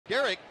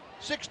Derek,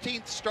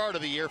 16th start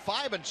of the year,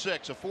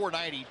 5-6, a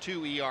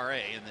 4.92 ERA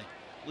in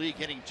the league,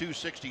 hitting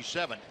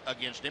 .267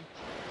 against him.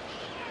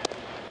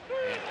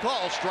 And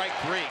call strike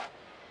three.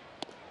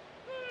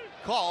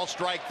 Call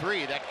strike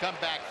three. That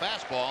comeback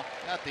fastball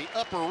at the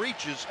upper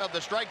reaches of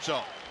the strike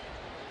zone.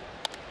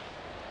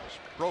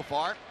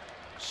 Profar,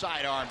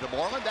 sidearm to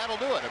Moreland. That'll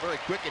do it. A very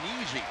quick and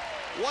easy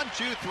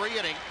 1-2-3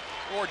 inning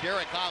for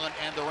Derek Holland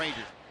and the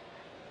Rangers.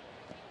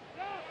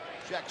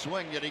 Check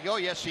swing. Did he go?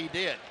 Yes, he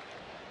did.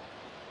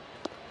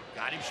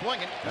 Got him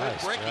swinging. Good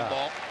breaking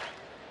ball.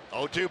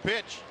 0-2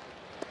 pitch.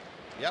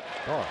 Yep.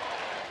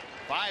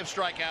 5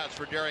 strikeouts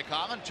for Derek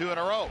Holland, 2 in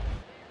a row.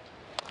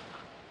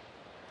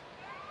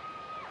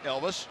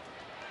 Elvis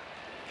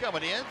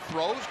coming in,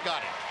 throws,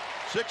 got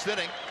it. 6th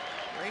inning.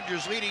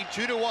 Rangers leading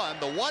 2-1.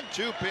 The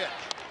 1-2 pitch.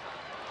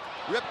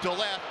 Ripped to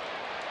left.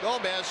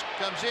 Gomez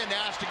comes in,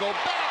 has to go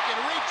back and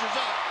reaches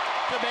up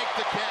to make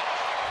the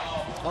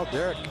catch. Well,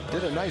 Derek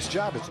did a nice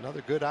job. It's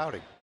another good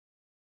outing.